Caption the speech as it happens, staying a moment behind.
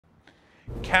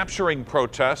capturing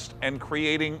protest and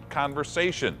creating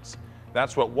conversations.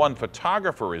 That's what one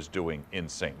photographer is doing in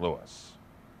St. Louis.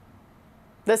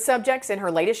 The subjects in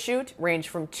her latest shoot range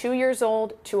from 2 years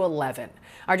old to 11.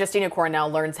 Our Justina Cornell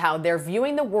learns how they're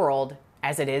viewing the world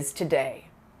as it is today.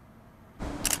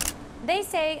 They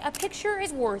say a picture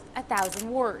is worth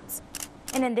 1,000 words.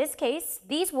 And in this case,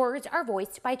 these words are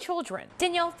voiced by children.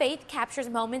 Danielle Faith captures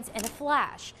moments in a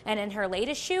flash. And in her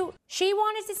latest shoot, she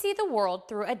wanted to see the world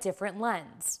through a different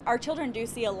lens. Our children do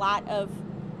see a lot of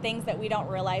things that we don't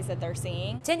realize that they're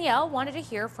seeing. Danielle wanted to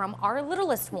hear from our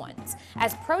littlest ones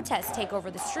as protests take over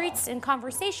the streets and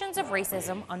conversations of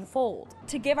racism unfold.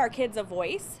 To give our kids a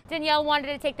voice. Danielle wanted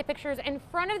to take the pictures in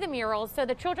front of the murals so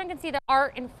the children can see the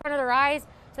art in front of their eyes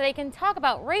so they can talk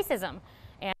about racism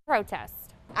and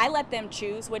protest. I let them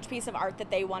choose which piece of art that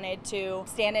they wanted to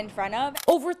stand in front of.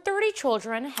 Over 30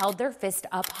 children held their fist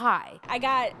up high. I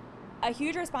got a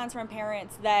huge response from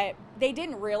parents that they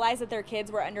didn't realize that their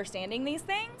kids were understanding these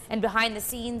things. And behind the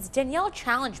scenes, Danielle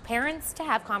challenged parents to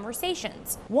have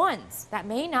conversations, ones that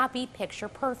may not be picture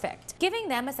perfect, giving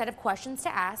them a set of questions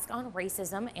to ask on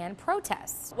racism and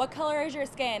protests. What color is your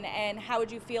skin and how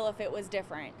would you feel if it was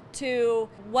different? To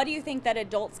what do you think that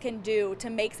adults can do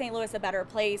to make St. Louis a better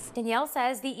place? Danielle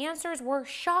says the answers were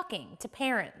shocking to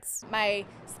parents. My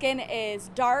skin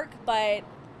is dark, but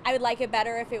I would like it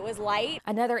better if it was light.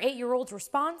 Another 8-year-old's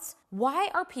response: why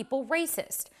are people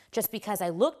racist? Just because I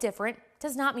look different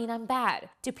does not mean I'm bad.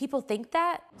 Do people think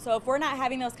that? So if we're not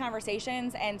having those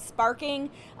conversations and sparking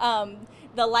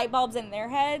the light bulbs in their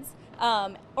heads,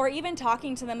 or even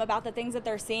talking to them about the things that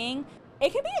they're seeing,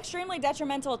 it can be extremely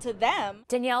detrimental to them.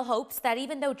 Danielle hopes that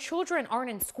even though children aren't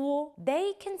in school,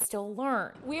 they can still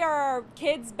learn. We are our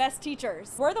kids' best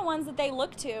teachers. We're the ones that they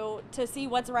look to see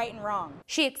what's right and wrong.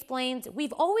 She explains,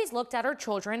 we've always looked at our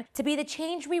children to be the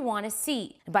change we want to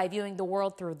see. And by viewing the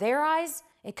world through their eyes,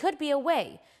 it could be a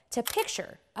way to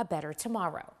picture a better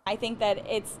tomorrow. I think that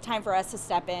it's time for us to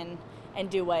step in and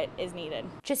do what is needed.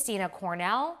 Justina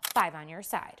Cornell, 5 on your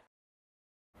side.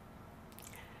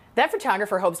 That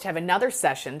photographer hopes to have another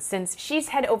session since she's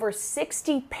had over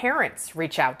 60 parents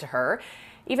reach out to her.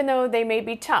 Even though they may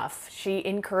be tough, she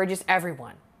encourages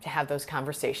everyone to have those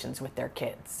conversations with their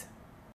kids.